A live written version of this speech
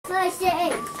I say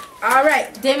eggs. All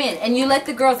right, Damien, and you let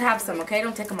the girls have some, okay?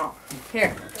 Don't take them all.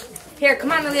 Here. Here,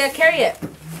 come on, Aaliyah, carry it.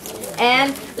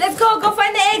 And let's go. Go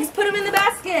find the eggs. Put them in the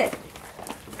basket.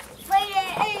 Find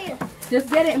the egg. Just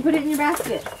get it and put it in your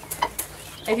basket.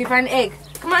 If you find an egg.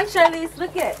 Come on, Charlize.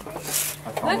 Look it.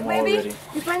 Look, baby. Already.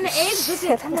 You find the eggs? Look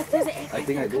it. Come look. There's an egg. I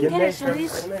think I Come did. get it,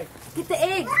 Charlize. Get the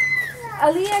eggs.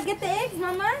 Aaliyah, get the eggs,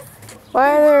 Mama. Why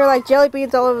are there like jelly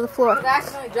beans all over the floor? I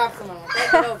accidentally dropped some on them.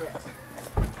 Get over it.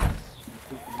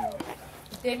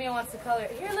 Damien wants to color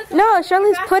it. Here, look. No,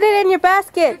 Charlize, put it in your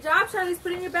basket. Good job, Charlize.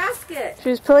 Put it in your basket. She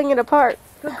was pulling it apart.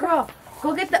 Good girl.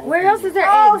 Go get the. Where else is there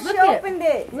eggs? Look, she opened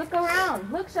it. Look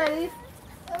around. Look, Charlize.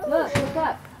 Look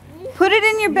up. Put it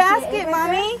in your basket,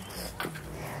 Mommy.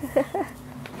 Get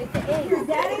the eggs.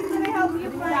 Daddy's gonna help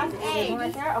you find eggs.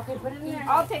 Right there? Okay, put it in there.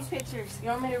 I'll take pictures. You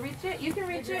want me to reach it? You can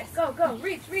reach it. Go, go.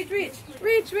 Reach, reach, reach.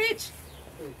 Reach, reach.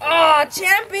 Oh,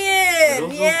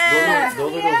 champion! Yeah.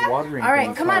 Those are those watering. All right,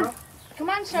 things, come huh? on. Come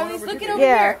on, Charlize. Look it over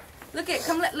Yeah. here. Look it.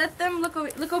 Come, let them look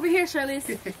over here, Charlize.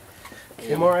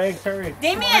 Get more eggs, hurry.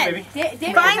 Damien,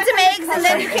 Damien, find some eggs and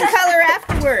then you can color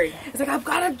afterward. It's like I've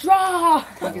got to draw.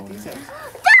 Look at these eggs.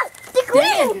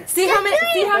 Damien, see how many?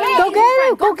 Go get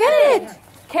it. Go get it.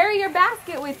 Carry your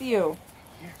basket with you.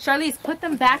 Charlize, put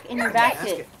them back in your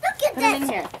basket. Look at Put them in this.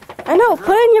 here. I know.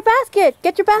 Put it in your basket.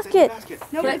 Get your basket.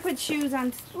 Nobody put shoes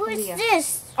on. What's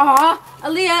this? Aw,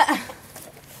 Aaliyah.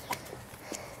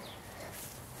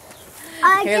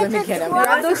 I Here, let me the get 'em. twirl.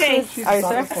 That's okay. She's Are you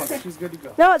solid sure? one. She's good to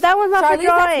go. No, that one's not for Charlize,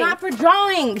 that's drawing. not for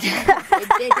drawing.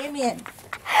 Damien.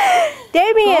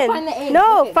 Damien. Go find the eggs.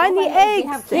 No, Look it, find go the They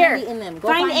have eggs. candy in them. Go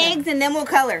Find them. eggs and then we'll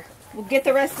color. We'll get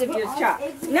the rest of yours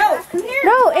chopped. No, come here.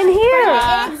 No, in here.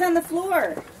 Eggs on the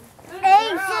floor.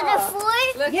 Eggs to the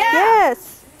floor. Yeah.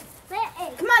 Yes.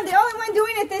 Come on, the only one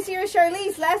doing it this year is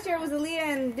Charlize. Last year it was Aaliyah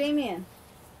and Damien.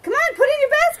 Come on, put it in your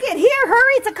basket. Here,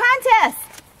 hurry, it's a contest.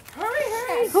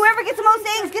 Hurry. Whoever gets the most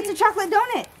eggs gets a chocolate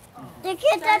donut. The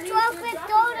kid that chocolate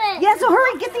donut. Yeah, so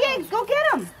hurry, get the eggs. Go get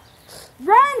them.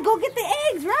 Run, go get the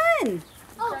eggs, run.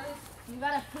 You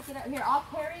gotta pick it up. Here, I'll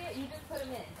carry it. You just put them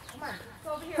in. Come on.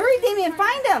 Go over here. Hurry, Damien,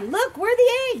 find them. Look, where are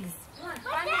the eggs? Come on,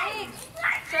 find the eggs.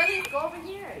 Charlize, go over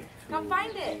here. Come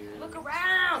find it. Look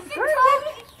around. Hurry,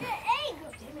 The egg.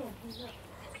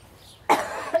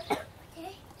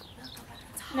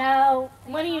 Now,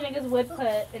 one of you niggas would put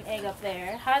an egg up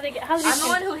there. How do they get? How do they? I'm the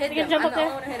one who hit they can them. jump I'm up the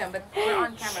there. one who hit them, but we're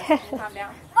on camera. So calm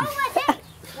down. Oh my God.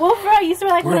 Well, bro, you used to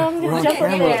be like, "No, I'm gonna jump up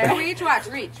there." Reach, watch,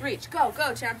 reach. Go,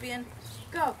 champion.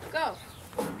 Go. Yeah.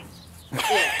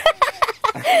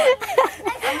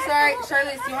 I'm sorry,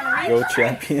 Charlize. Do you want to reach? Go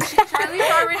champion.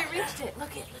 Charlize already reached it.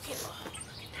 Look it.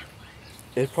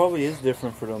 It probably is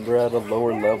different for them. They're at a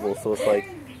lower level, so it's like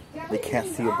they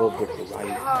can't see above the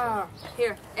horizon. Oh,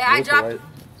 here. Yeah, I dropped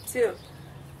 2.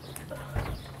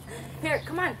 Here,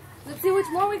 come on. Let's see which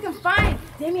more we can find.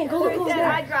 Damien, go look over there.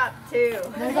 I dropped 2.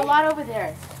 There's a lot over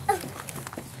there.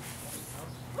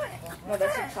 Oh,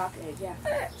 that's a chalk egg, yeah.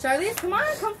 Charlize, come on,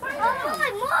 come find them. Mom,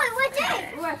 what's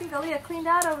it? Oh, I think Aaliyah cleaned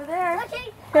out over there. What's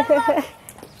it?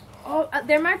 Oh,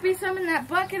 there might be some in that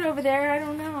bucket over there. I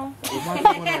don't know. That's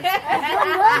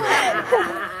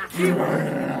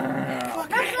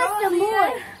the moon.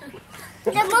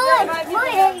 The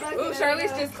moon. Ooh,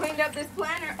 Charlize just cleaned up this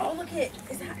planner. Oh, look it.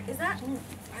 Is that?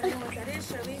 I don't know what that is,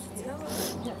 Charlize. It's yellow.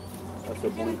 That's a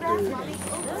blue bird.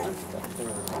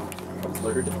 A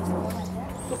bird.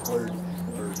 The bird.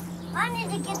 I need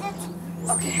to get it.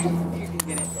 Okay, you can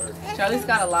get it. Charlize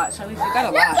got a lot. Charlize, you got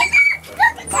a lot.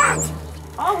 Look at that.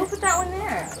 Oh, we'll put that one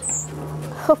there.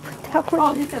 Oh, put that one.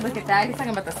 Oh, he said, look at that. He's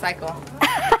talking about the cycle.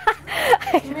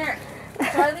 Come here.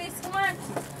 Charlize, come on.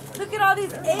 Look at all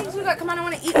these eggs we got. Come on, I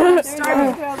want to eat them. I'm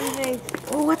starving.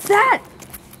 Oh, what's that?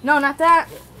 No, not that.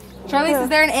 Charlize, is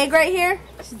there an egg right here?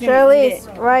 Charlize,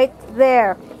 right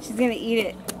there. She's gonna eat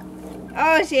it.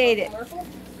 Oh, she ate it.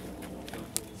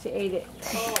 She ate it.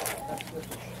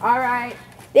 All right.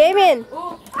 Damien,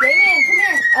 Ooh, Damien, come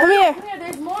here. come here. Come here,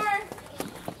 there's more.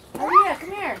 Aaliyah,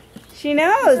 come here. She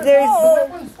knows. There's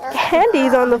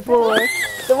Candies on the floor.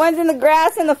 the ones in the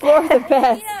grass and the floor are the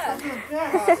best. Yeah. Oh,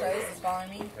 Charlize is following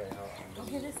me. Go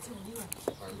give this to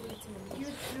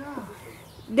Aaliyah.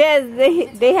 Des,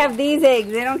 they have these eggs.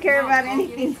 They don't care about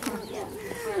anything.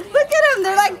 Look at them.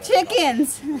 They're like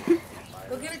chickens.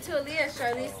 Go give it to Aaliyah,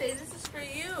 Charlize. Say this is for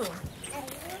you.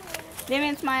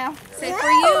 Damien, smile. Say for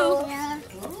you.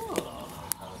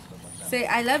 Say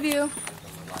I love you.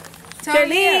 Tell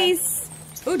Aaliyah. Charlize.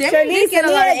 Ooh, Damien did get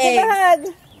a lot of Aaliyah, give a eggs.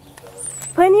 hug.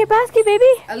 Put in your basket, baby.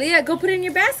 Aaliyah, go put it in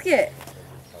your basket.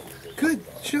 Good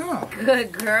job.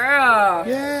 Good girl.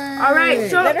 Yay. All right,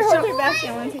 show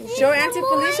Auntie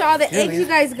Felicia all the Here, eggs Leah. you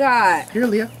guys got. Here,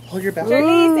 Leah, hold your basket.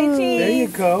 Charlize, say cheese. There you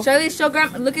go. Charlize, show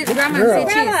Grandma. Look at Grandma girl. and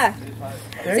say Grandma.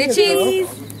 There Say you cheese.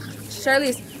 go.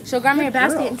 Charlize, show Grandma your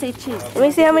basket and say cheese. Let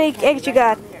me see how many eggs you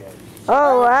got.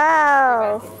 Oh,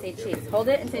 wow. Say cheese. Hold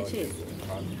it and say cheese.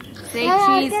 Say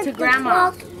I cheese get to the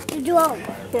Grandma. You do all.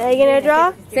 Are you going to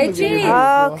draw? Say cheese.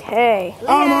 Okay.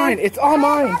 All mine. It's all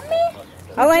mine.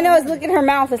 All I know is look at her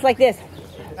mouth. It's like this.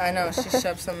 I know, she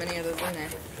shoved so many of those in there.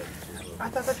 I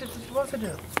thought that's what you're supposed to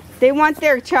do. They want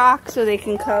their chalk so they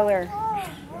can color.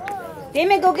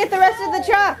 Damien, go get the rest of the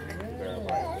chalk.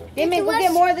 Damien, go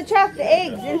get more of the chalk. The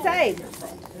eggs inside.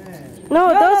 No,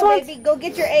 those No, ones. baby, go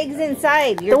get your eggs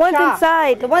inside. Your The ones chalk.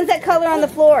 inside. The ones that color on the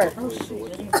floor.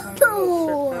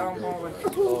 Oh.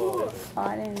 Oh,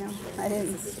 I didn't know. I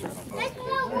didn't. Let's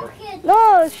go, kid.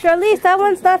 No, Charlize, that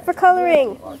one's not for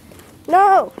coloring.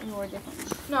 No.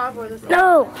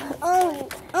 No.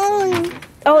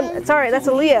 Oh, sorry, that's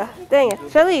Aaliyah. Dang it.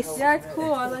 Charlize. Yeah, it's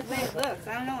cool. I like that. It looks,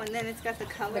 I don't know, and then it's got the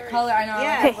color. The color, I know. I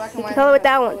Yeah. like the Okay, black and you white. can color with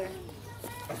that one.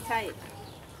 It's tight.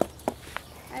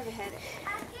 I have a headache.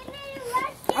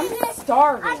 I'm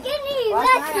starving. I can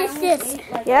eat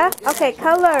lettuce. Yeah? Okay,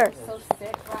 color. So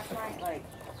sick last night, like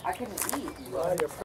I couldn't eat.